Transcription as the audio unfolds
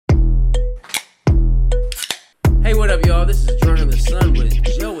up, y'all? This is Drunk in the Sun with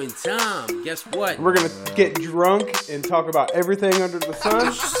Joe and Tom. Guess what? We're going to get drunk and talk about everything under the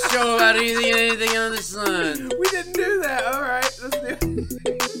sun. Show about anything under the sun. We didn't do that. All right, let's do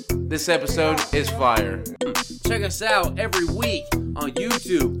it. This episode is fire. Check us out every week on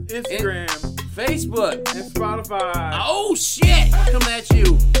YouTube, Instagram, Facebook, and Spotify. Oh, shit! Coming at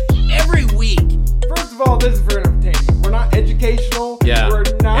you every week. First of all, this is for entertainment. We're not educational. Yeah. We're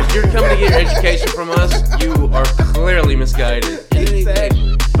not. If you're coming to get your education from us, you are clearly misguided.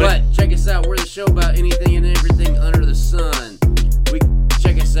 Exactly. But check us out. We're the show about anything and everything under the sun.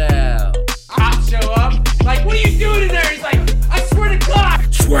 Check us out. Cops show up. Like, what are you doing in there? He's like, I swear to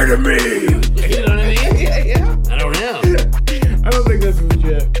God. Swear to me. You know what I mean? Yeah. I don't know. I don't think that's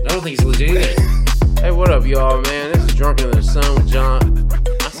legit. I don't think it's legit either. Hey, what up, y'all, man? This is Drunk in the Sun with John.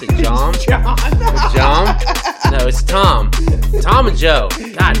 I said John? With John? No, it's Tom. Tom and Joe.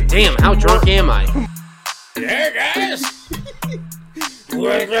 God damn, how drunk am I? Yeah, guys.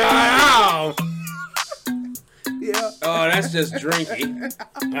 What's going on? Yeah. Oh, that's just drinking.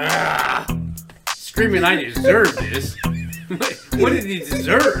 Screaming, I deserve this. What did he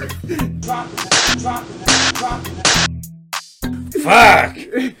deserve? Fuck.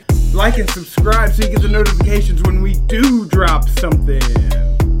 Like and subscribe so you get the notifications when we do drop something.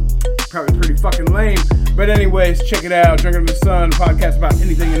 Probably pretty fucking lame. But anyways, check it out. Drunk in the Sun, podcast about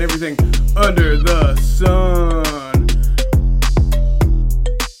anything and everything under the sun.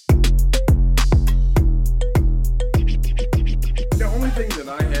 The only thing that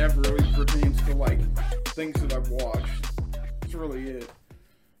I have really pertains to like things that I've watched. That's really it.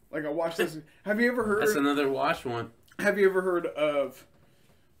 Like I watched this. Have you ever heard? That's another watch one. Have you ever heard of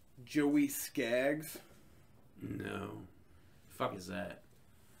Joey Skaggs? No. Fuck is that?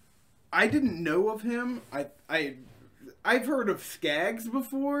 I didn't know of him. I've heard of Skaggs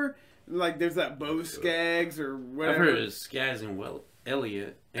before. Like there's that Bo Skaggs or whatever. I've heard of Skaggs and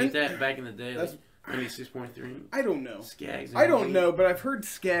Elliott. Ain't that back in the day? Like 96.3? I don't know. Skaggs. I don't know, but I've heard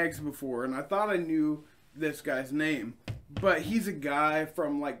Skaggs before, and I thought I knew this guy's name. But he's a guy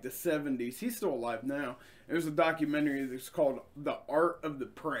from like the 70s. He's still alive now. There's a documentary that's called The Art of the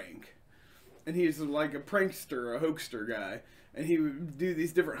Prank. And he's like a prankster, a hoaxer guy. And he would do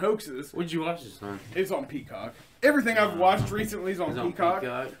these different hoaxes. What'd you watch this on? It's on Peacock. Everything I've watched recently is on Peacock.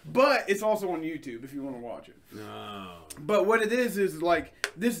 But it's also on YouTube if you want to watch it. No. But what it is like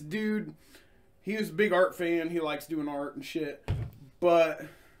this dude, he was a big art fan. He likes doing art and shit. But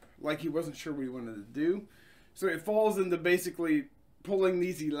like he wasn't sure what he wanted to do. So it falls into basically pulling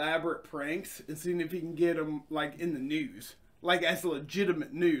these elaborate pranks and seeing if he can get them like in the news. Like as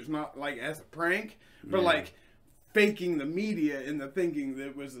legitimate news, not like as a prank, but like faking the media into thinking that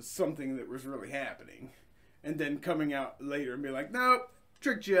it was something that was really happening. And then coming out later and be like, nope,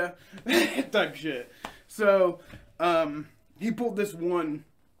 tricked you, type shit. So he pulled this one,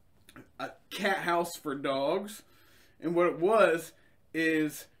 a cat house for dogs. And what it was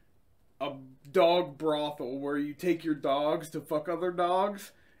is a dog brothel where you take your dogs to fuck other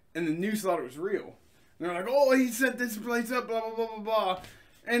dogs. And the news thought it was real. And they're like, oh, he set this place up, blah, blah, blah, blah, blah.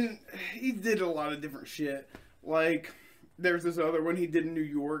 And he did a lot of different shit. Like, there's this other one he did in New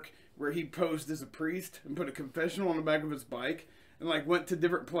York where he posed as a priest and put a confessional on the back of his bike and, like, went to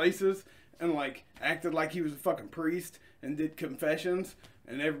different places and, like, acted like he was a fucking priest and did confessions.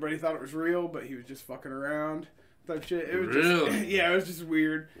 And everybody thought it was real, but he was just fucking around type shit. It was really? Just, yeah, it was just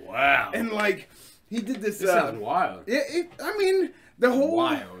weird. Wow. And, like, he did this. This sounds wild. I mean, the whole...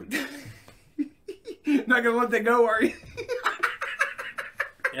 Wild. Not gonna let that go, are you?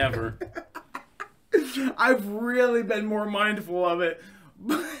 Ever. I've really been more mindful of it.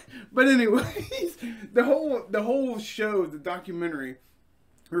 But anyways, the whole show, the documentary,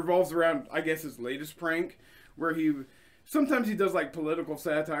 revolves around, I guess, his latest prank, where sometimes he does like political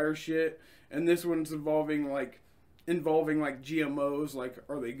satire shit, and this one's involving like GMOs, like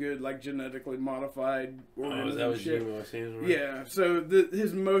are they good, like genetically modified organisms? Oh, that was shit. GMO stands for? Yeah, so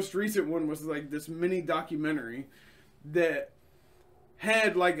his most recent one was like this mini documentary that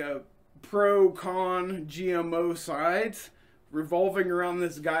had like a pro-con GMO sides revolving around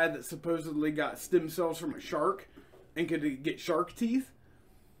this guy that supposedly got stem cells from a shark and could get shark teeth.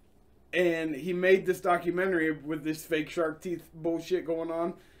 And he made this documentary with this fake shark teeth bullshit going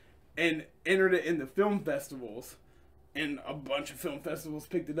on and entered it into film festivals. And a bunch of film festivals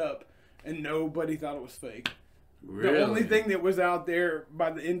picked it up. And nobody thought it was fake. Really? The only thing that was out there by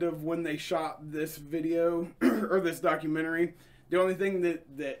the end of when they shot this video or this documentary, the only thing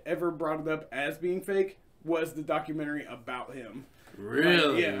that ever brought it up as being fake was the documentary about him.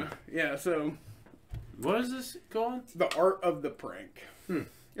 Really? Yeah. So What is this called? The Art of the Prank.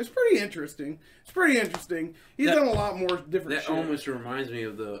 It's pretty interesting. He's done a lot more different That shit. almost reminds me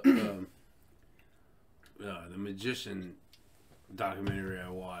of the Magician documentary I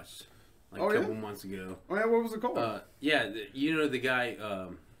watched like a couple months ago. Oh yeah, what was it called? You know the guy.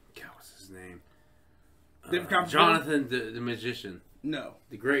 God, what's his name? David Copperfield? Jonathan the Magician. No.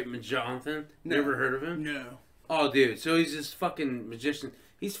 The Great Jonathan. No. Never heard of him? No. Oh, dude. So he's this fucking magician.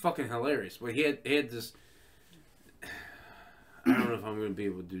 He's fucking hilarious. But he had this. I don't know if I'm going to be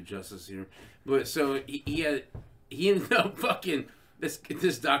able to do justice here, but so he ended up fucking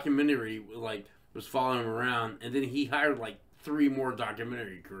this documentary like was following him around, and then he hired like 3 more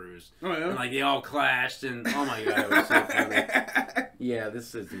documentary crews. Oh yeah. And like they all clashed, and oh my god, it was so funny. Yeah,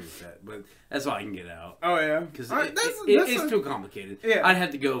 this is that, but that's all I can get out. Oh yeah, Because it's too complicated. Yeah. I'd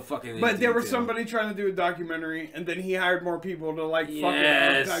have to go fucking. But there was somebody trying to do a documentary, and then he hired more people to like fuck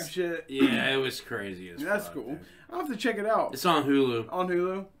it up type shit. Yeah, it was crazy as That's fuck, cool. man. I'll have to check it out. It's on Hulu. On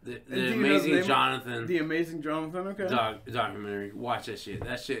Hulu. The Amazing Jonathan. The Amazing Jonathan. Okay. Documentary. Watch that shit.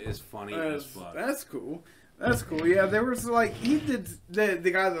 That shit is funny as fuck. That's cool. That's cool. Yeah, there was like he did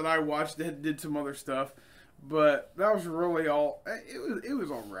the guy that I watched that did some other stuff, but that was really all. It was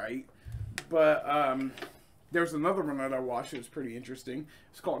all right. But there's another one that I watched. It was pretty interesting.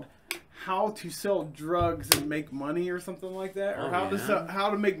 It's called How to Sell Drugs and Make Money or something like that, or how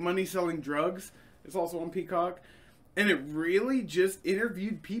to make money selling drugs. It's also on Peacock, and it really just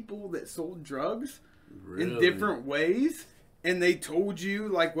interviewed people that sold drugs in different ways. And they told you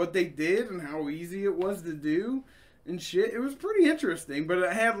like what they did and how easy it was to do and shit. It was pretty interesting, but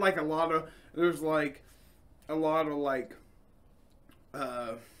it had like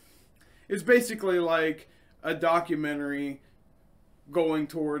it's basically like a documentary going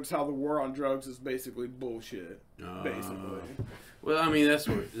towards how the war on drugs is basically bullshit. Basically. Well, I mean that's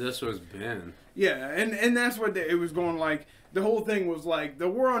what it's been. Yeah, and that's what it was going like. The whole thing was like the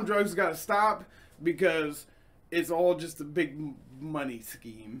war on drugs got to stop because it's all just a big money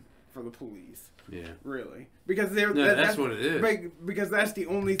scheme for the police. Yeah. Really. Because that's what it is. Because that's the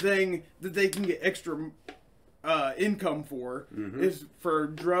only thing that they can get extra income for is for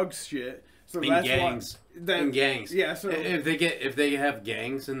drugs shit. So that's gangs. In gangs. Yeah, so if they have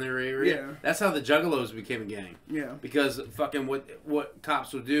gangs in their area, that's how the Juggalos became a gang. Yeah. Because fucking what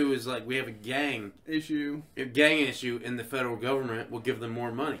cops will do is like we have a gang issue, and the federal government will give them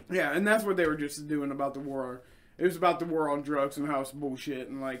more money. Yeah, and that's what they were just doing about the war. It was about the war on drugs and how it's bullshit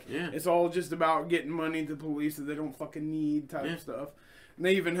and like it's all just about getting money to police that they don't fucking need type of stuff. And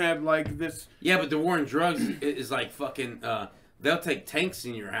they even had like this. Yeah, but the war on drugs is like fucking. They'll take tanks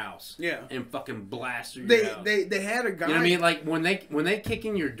in your house. Yeah. And fucking blast your house. They had a guy. You know what I mean? Like when they kick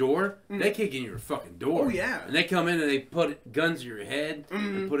in your door, they kick in your fucking door. Oh yeah. And they come in and they put guns to your head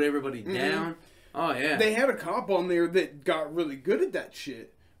and put everybody down. Oh yeah. They had a cop on there that got really good at that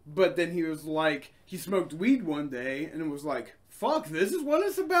shit. But then he was like, he smoked weed one day and it was like, fuck, this is what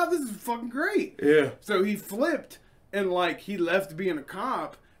it's about. This is fucking great. Yeah. So he flipped and like he left being a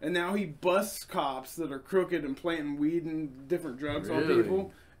cop and now he busts cops that are crooked and planting weed and different drugs on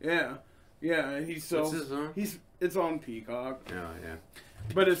people. Yeah. Yeah. And he sells. What's this on? It's on Peacock. Oh yeah.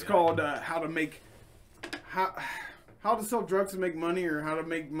 But it's called how to sell drugs and make money, or how to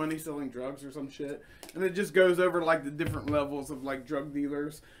make money selling drugs, or some shit. And it just goes over like the different levels of like drug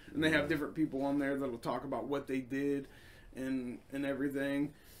dealers, and they have different people on there that'll talk about what they did and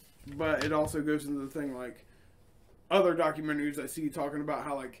everything. But it also goes into the thing like other documentaries I see talking about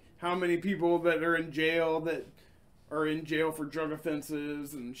how many people that are in jail for drug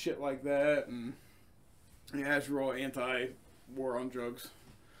offenses and shit like that, and yeah, it's real anti-war on drugs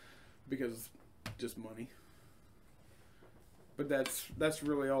because just money. But that's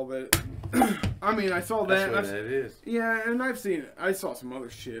really all that. I mean, I saw that. That's what that is. Yeah, and I've seen it. I saw some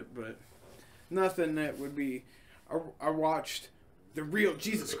other shit, but nothing that would be. I watched The Real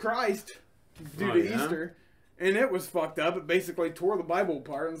Jesus Christ due to Easter, and it was fucked up. It basically tore the Bible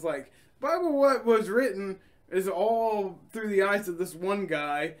apart. And it's like, Bible, what was written is all through the eyes of this one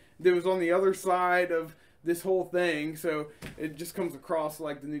guy that was on the other side of this whole thing, so it just comes across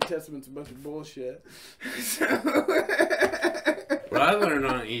like the New Testament's a bunch of bullshit. What I learned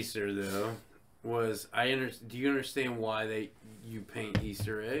on Easter though was do you understand why you paint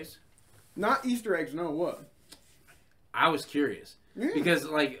Easter eggs? Not Easter eggs, no. What? I was curious because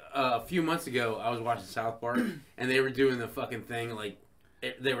like a few months ago I was watching South Park and they were doing the fucking thing like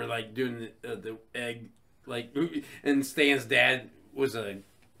they were like doing the egg like, and Stan's dad was a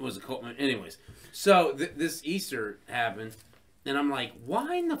cult man. Anyways, so this Easter happened, and I'm like,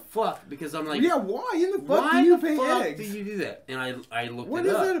 why in the fuck? Because I'm like, yeah, why in the fuck do you paint eggs? Do you do that? And I looked what it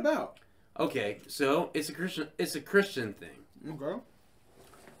up. What is that about? Okay, so it's a Christian thing. Okay.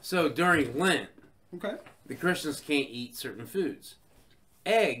 So during Lent, Okay. the Christians can't eat certain foods.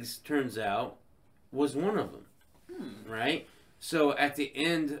 Eggs, turns out, was one of them. Right? So at the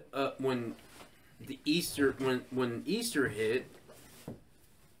end, when Easter hit,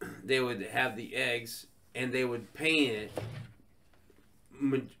 they would have the eggs and they would paint it,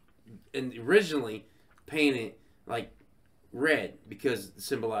 and originally paint it like red because it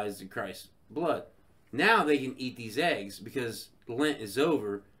symbolized Christ's blood. Now they can eat these eggs because Lent is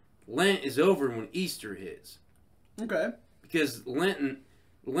over. Lent is over when Easter hits. Okay. Because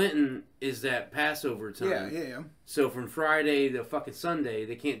Lenten is that Passover time. Yeah. So from Friday to fucking Sunday,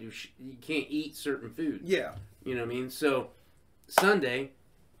 they can't do. You can't eat certain food. Yeah. You know what I mean? So Sunday,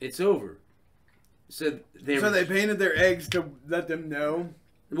 it's over. So they painted their eggs to let them know.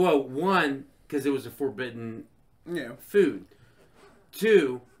 Well, one, because it was a forbidden Yeah. food.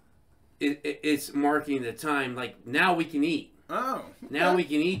 Two, it's marking the time. Like now we can eat. Oh. Okay. Now we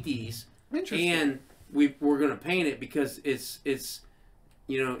can eat these. Interesting. And we're gonna paint it because it's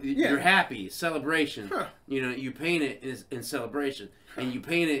you're happy, celebration. Huh. You paint it in celebration, and you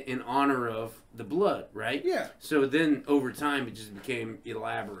paint it in honor of the blood, right? Yeah. So then over time it just became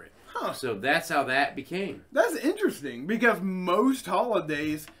elaborate. Huh. So that's how that became. That's interesting because most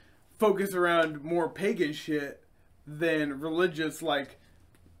holidays focus around more pagan shit than religious, like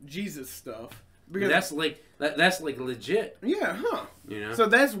Jesus stuff. Because That's like legit. yeah, huh? So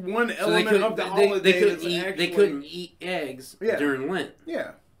that's one element of the holiday. They couldn't eat eggs during Lent.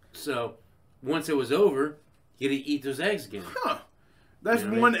 Yeah. So once it was over, you had to eat those eggs again. Huh. That's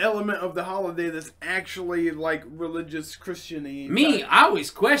one element of the holiday that's actually like religious Christian-y. Me, I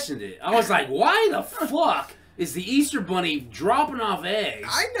always questioned it. I was like, why the fuck is the Easter Bunny dropping off eggs?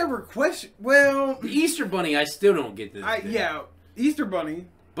 I never questioned. Well, the Easter Bunny, I still don't get this. Yeah, Easter Bunny.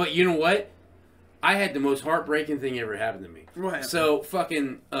 But you know what? I had the most heartbreaking thing ever happen to me. What happened? So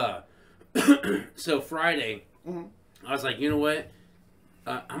fucking so Friday, I was like, you know what?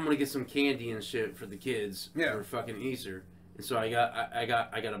 I'm gonna get some candy and shit for the kids for fucking Easter. And so I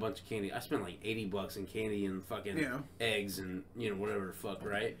got a bunch of candy. I spent like $80 in candy and fucking eggs and whatever the fuck,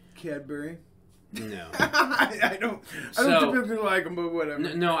 right? Cadbury. No. I don't typically like them, but whatever.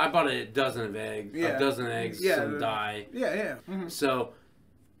 No, I bought a dozen of eggs. A dozen eggs, some dye. Yeah. Mm-hmm. So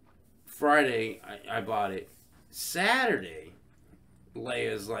Friday, I bought it. Saturday,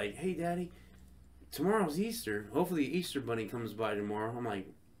 Leia's like, hey, Daddy, tomorrow's Easter. Hopefully the Easter Bunny comes by tomorrow. I'm like,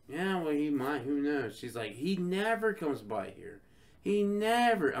 yeah, well, he might. Who knows? She's like, he never comes by here. He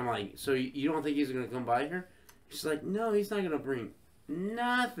never. I'm like, so you don't think he's going to come by here? She's like, no, he's not going to bring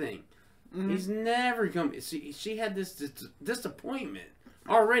nothing. Mm-hmm. He's never come. She had this disappointment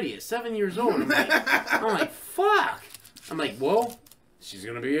already at 7 years old. I'm like, fuck. I'm like, well, she's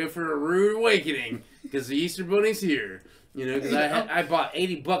going to be here for a rude awakening because the Easter Bunny's here. Because I bought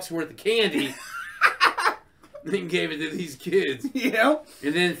 $80 worth of candy and gave it to these kids. Yeah.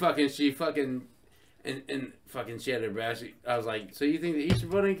 And then she had her basket. I was like, so you think the Easter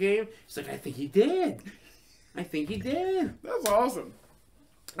Bunny came? She's like, I think he did. That's awesome.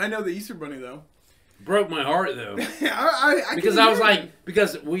 I know the Easter Bunny, though. Broke my heart, though. Because I was like,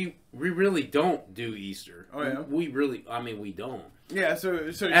 because we really don't do Easter. Oh, yeah? We don't. Yeah, so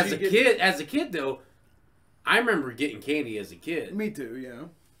as a kid, though, I remember getting candy as a kid. Me too, yeah.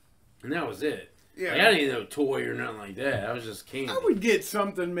 And that was it. Yeah. Like, I didn't get no toy or nothing like that. I was just candy. I would get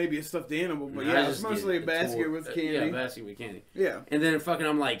something, maybe a stuffed animal, but it was mostly a basket with candy. Yeah, a basket with candy. Yeah. And then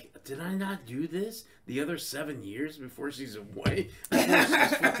I'm like, did I not do this the other 7 years before she's away? Before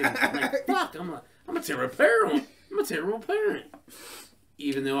she's fucking, like, fuck, I'm a terrible parent. I'm a terrible parent.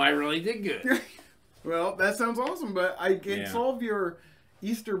 Even though I really did good. Well, that sounds awesome, but I can solve your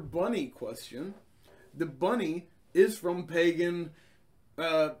Easter Bunny question. The bunny is from pagan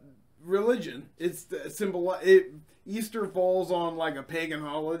religion. It's the symbol. Easter falls on like a pagan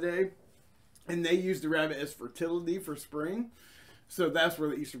holiday, and they use the rabbit as fertility for spring. So that's where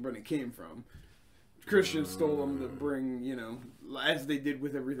the Easter Bunny came from. Christians stole them to bring, as they did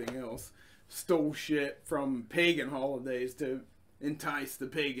with everything else, stole shit from pagan holidays to entice the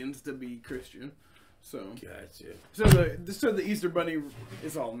pagans to be Christian. So gotcha. So the Easter Bunny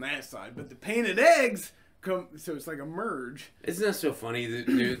is all on that side, but the painted eggs come. So it's like a merge. Isn't that so funny,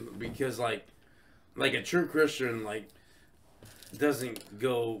 dude? Because like a true Christian doesn't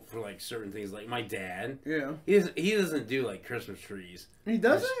go for like certain things. Like my dad, he doesn't do like Christmas trees. He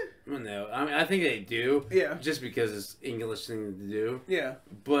doesn't? Well, no. I mean, I think they do. Yeah. Just because it's English thing to do. Yeah.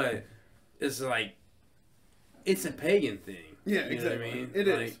 But it's like it's a pagan thing. Yeah, exactly. You know what I mean? It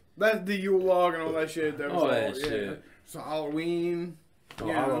like, is. That's the Yule log and all that shit. That was that shit. So Halloween.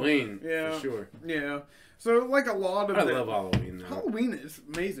 Oh, Halloween. Yeah. For sure. Yeah. So like a lot of I love Halloween though. Halloween is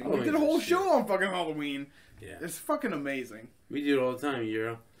amazing. We Halloween's did a whole shit. show on fucking Halloween. Yeah. It's fucking amazing. We do it all the time,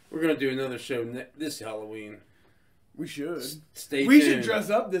 Euro. We're gonna do another show this Halloween. We should. Stay We tuned. should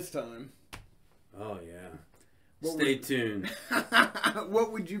dress up this time. Oh yeah. What Stay tuned.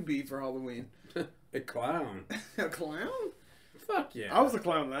 What would you be for Halloween? A clown. A clown? Fuck yeah. I was a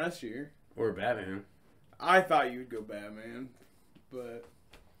clown last year. Or Batman. I thought you would go Batman, but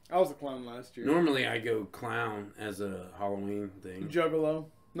I was a clown last year. Normally I go clown as a Halloween thing. Juggalo,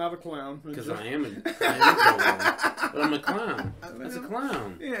 not a clown. Because I am a juggalo. But I'm a clown. That's a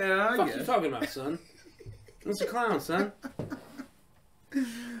clown. Yeah, I What the fuck guess. you talking about, son? That's a clown, son.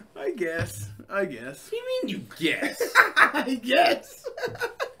 I guess. What do you mean you guess? I guess.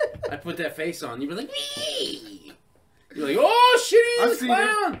 I put that face on. You'd be like, "Wee!" You're like, oh shit, I've he's a seen it.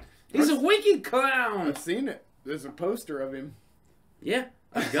 clown. He's a wicked clown. I've seen it. There's a poster of him. Yeah,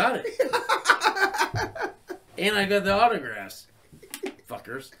 I got it. And I got the autographs.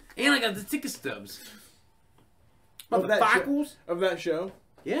 Fuckers. And I got the ticket stubs. Of that show- Motherfuckers. Of that show.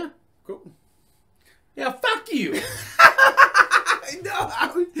 Yeah. Cool. Yeah, fuck you. No,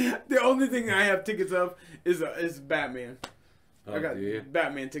 the only thing I have tickets of is Batman. Oh, I got do you?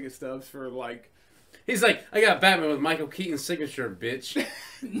 Batman ticket stubs for like. He's like, I got Batman with Michael Keaton's signature, bitch.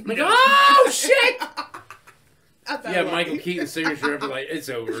 I'm like, oh shit! Yeah, Michael Keaton's signature. I'd be like, it's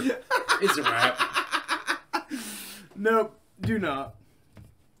over. It's a wrap. Nope, do not.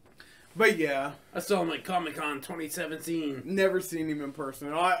 But yeah, I saw him at Comic-Con 2017. never seen him in person.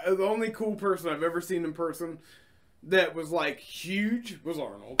 The only cool person I've ever seen in person that was like huge was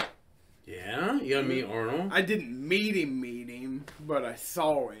Arnold. Yeah? You gotta meet Arnold? I didn't meet him, but I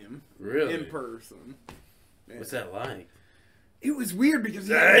saw him Really? in person. Yeah. What's that like? It was weird because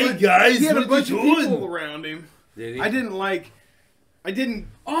he Hey, had a bunch, guys, he had a what bunch you of doing? people around him. Did he? I didn't.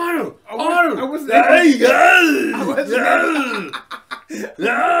 Arnold! I Arnold! wasn't Hey, able, guys! I wasn't No!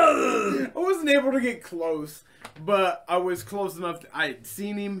 No! I wasn't able to get close, but I was close enough. I had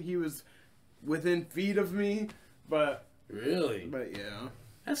seen him. He was within feet of me, but Really? yeah,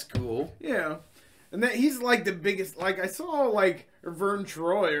 That's cool. yeah. And that he's like the biggest. Like I saw like Vern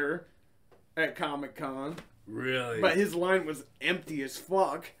Troyer at Comic-Con, Really? but his line was empty as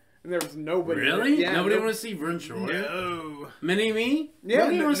fuck, and there was nobody. Really? Yeah, Nobody no- want to see Vern Troyer? No. Mini-Me? Yeah,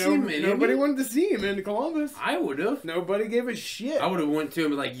 Nobody want to see Mini-Me? nobody wanted to see him in Columbus. I would have. Nobody gave a shit. I would have went to him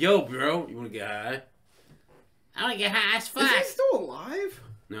and be like, yo, bro, you want to get high? I want to get high as fuck. Is he still alive?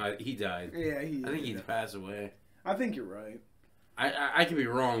 No, he died. Yeah, I think he passed away. I think you're right. I could be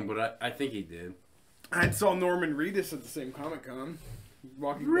wrong, but I think he did. I saw Norman Reedus at the same Comic-Con.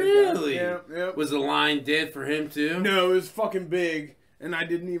 Walking Dead guy. Really? Yeah, yeah. Was the line dead for him too? No, it was fucking big, and I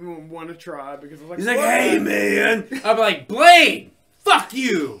didn't even want to try because I was like, He's like, "What?" hey man. I'd be like, Blade, fuck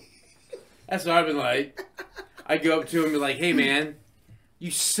you. That's what I'd be like. I'd go up to him and be like, hey man,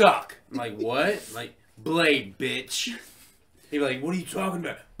 you suck. I'm like, what? Like, Blade, bitch. He'd be like, what are you talking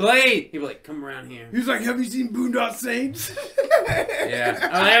about? Blade! He'd be like, come around here. He was like, have you seen Boondock Saints? Yeah.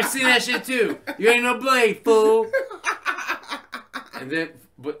 I'm like, I've seen that shit too. You ain't no Blade, fool. And then,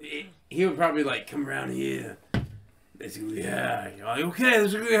 but he would probably like, come around here. Let's go get high. I'm like, okay,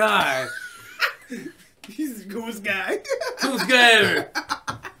 let's go get high. He's the coolest guy. Who's ever?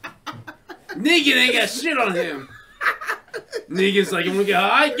 Negan ain't got shit on him. Negan's like, you wanna get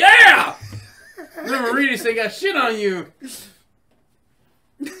high? Yeah! Never Reedus ain't got shit on you.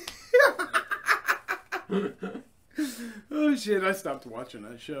 Oh shit! I stopped watching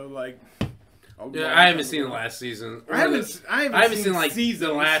that show. Like, Yeah, I haven't seen the last season. I haven't seen like seasons.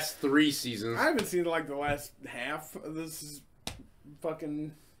 the last 3 seasons. I haven't seen like the last half of this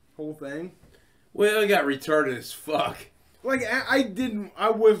fucking whole thing. Well, it got retarded as fuck. Like I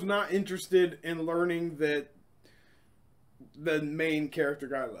was not interested in learning that the main character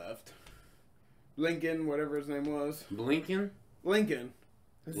guy left. Lincoln, whatever his name was. Blinken? Lincoln.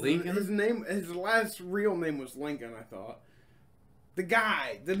 Lincoln? His last real name was Lincoln, I thought. The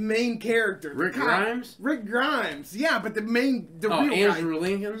guy, the main character. Rick the cop. Grimes? Rick Grimes, yeah, but the real Andrew guy.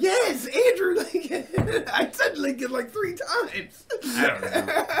 Lincoln? Yes, Andrew Lincoln. I said Lincoln like 3 times. I don't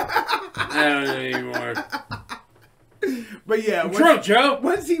know. I don't know anymore. But yeah, Trump, Joe!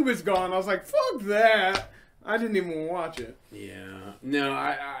 once he was gone, I was like, fuck that. I didn't even want to watch it. Yeah. No,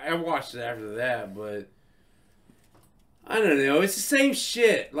 I watched it after that, but I don't know. It's the same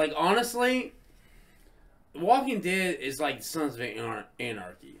shit. Like, honestly, Walking Dead is like Sons of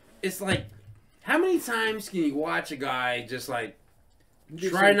Anarchy. It's like, how many times can you watch a guy just like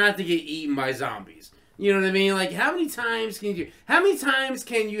try not to get eaten by zombies? You know what I mean? Like, how many times can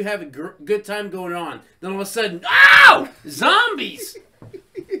you have a good time going on? Then all of a sudden, ow! Zombies!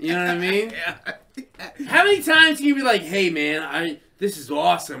 You know what I mean? Yeah. How many times can you be like, hey man, this is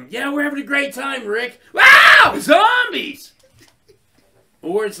awesome. Yeah, we're having a great time, Rick. Wow, zombies!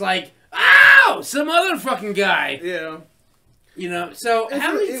 Or it's like, ow, some other fucking guy. Yeah. You know, so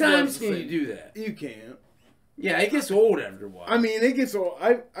how many times can you do that? You can't. Yeah, it gets old after a while. I mean, it gets old.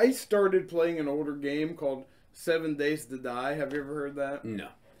 I started playing an older game called 7 Days to Die. Have you ever heard that? No.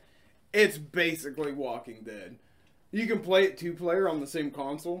 It's basically Walking Dead. You can play it 2-player on the same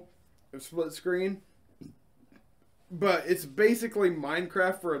console, a split screen. But it's basically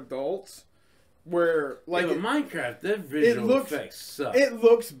Minecraft for adults, where like yeah, but Minecraft, that visual effects suck. It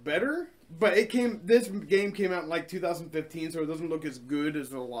looks better, but this game came out in like 2015, so it doesn't look as good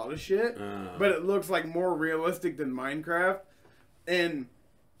as a lot of shit. But it looks like more realistic than Minecraft. And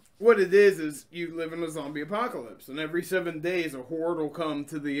what it is you live in a zombie apocalypse, and every 7 days a horde will come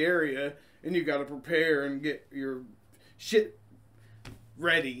to the area, and you got to prepare and get your shit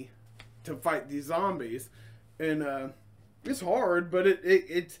ready to fight these zombies. And it's hard, but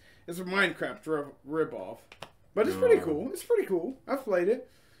it's a Minecraft ripoff. But it's pretty cool. It's pretty cool. I've played it.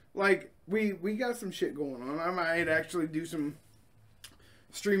 Like, we got some shit going on. I might actually do some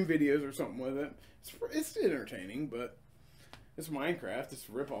stream videos or something with it. It's entertaining, but it's Minecraft. It's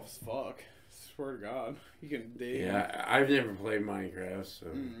a ripoff as fuck. I swear to God. You can dig. Yeah, I've never played Minecraft, so...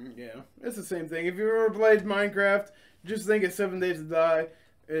 yeah, it's the same thing. If you've ever played Minecraft, just think of 7 Days to Die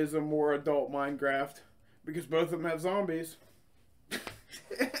is a more adult Minecraft. Because both of them have zombies.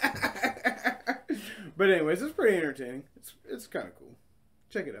 But anyways, it's pretty entertaining. It's kind of cool.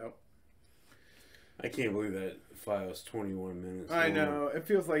 Check it out. I can't believe that file is 21 minutes long. I know. It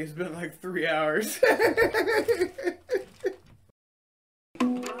feels like it's been like 3 hours.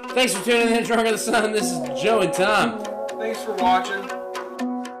 Thanks for tuning in to Drunk of the Sun. This is Joe and Tom. Thanks for watching.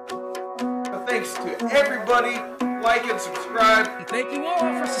 Thanks to everybody. Like and subscribe. And thank you all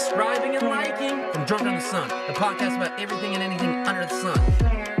for subscribing and liking from Drunk on the Sun, the podcast about everything and anything under the sun.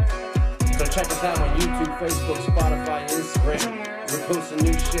 So check us out on YouTube, Facebook, Spotify, Instagram. We're posting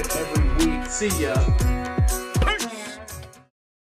new shit every week. See ya.